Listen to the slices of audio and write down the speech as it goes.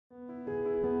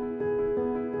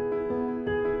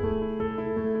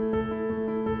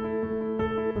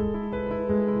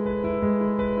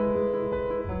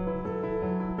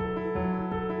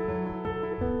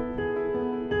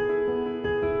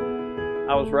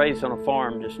was raised on a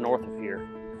farm just north of here.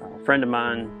 A friend of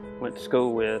mine went to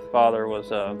school with. Father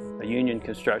was a union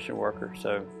construction worker,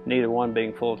 so neither one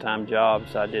being full-time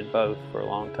jobs, I did both for a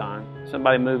long time.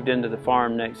 Somebody moved into the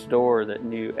farm next door that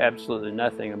knew absolutely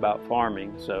nothing about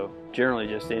farming, so generally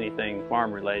just anything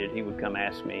farm related, he would come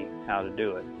ask me how to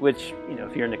do it. Which, you know,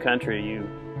 if you're in the country,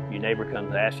 your neighbor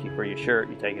comes to ask you for your shirt,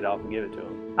 you take it off and give it to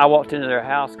him. I walked into their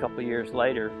house a couple of years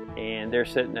later, and they're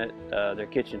sitting at their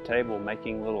kitchen table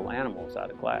making little animals out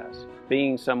of glass.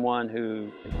 Being someone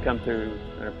who had come through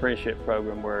an apprenticeship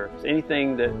program where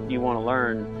anything that you want to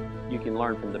learn, you can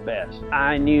learn from the best.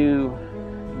 I knew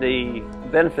the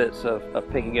benefits of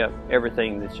picking up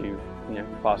everything that you could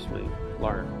possibly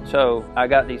learn. So I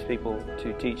got these people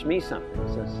to teach me something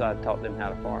since I taught them how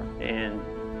to farm, and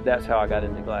that's how I got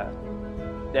into glass.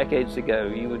 Decades ago,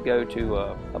 you would go to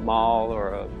a mall or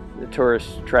a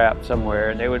tourist trap somewhere,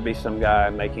 and there would be some guy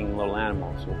making little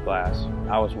animals with glass.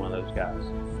 I was one of those guys.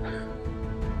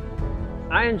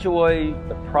 I enjoy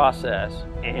the process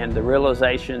and the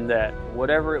realization that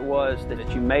whatever it was that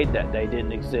you made that day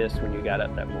didn't exist when you got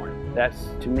up that morning. That's,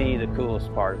 to me, the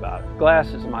coolest part about it. Glass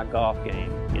is my golf game.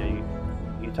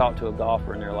 You talk to a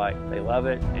golfer and they're like, they love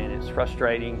it, and it's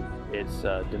frustrating. It's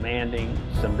demanding.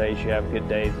 Some days you have good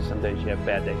days and some days you have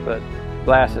bad days. But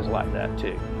glass is like that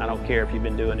too. I don't care if you've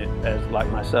been doing it as like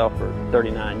myself for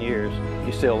 39 years,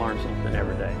 you still learn something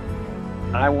every day.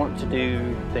 I want to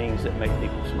do things that make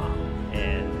people smile.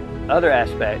 And the other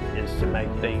aspect is to make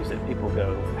things that people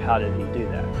go, how did he do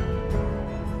that?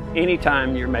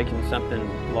 Anytime you're making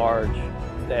something large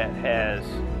that has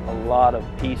a lot of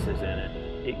pieces in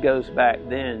it, it goes back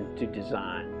then to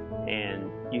design. And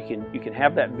you can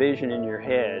have that vision in your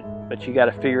head, but you got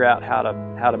to figure out how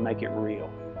to make it real,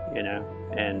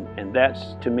 and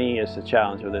that's, to me, is the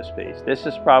challenge with this piece. This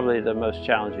is probably the most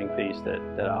challenging piece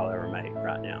that I'll ever make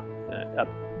right now, up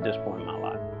to this point in my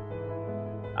life.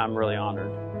 I'm really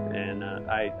honored, and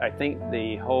I think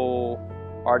the whole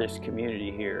artist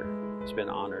community here has been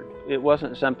honored. It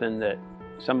wasn't something that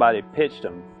somebody pitched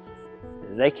them;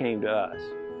 they came to us,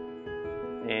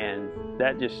 and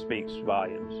that just speaks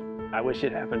volumes. I wish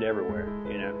it happened everywhere,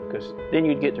 because then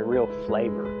you'd get the real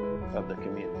flavor of the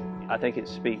community. I think it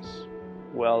speaks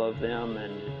well of them,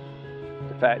 and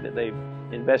the fact that they've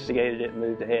investigated it and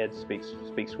moved ahead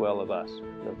speaks well of us,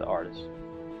 of the artists.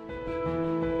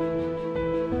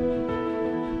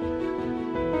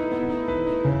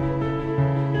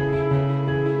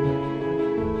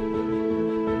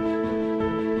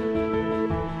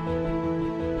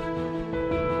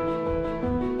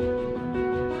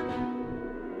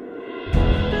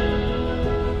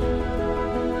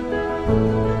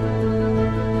 Thank you.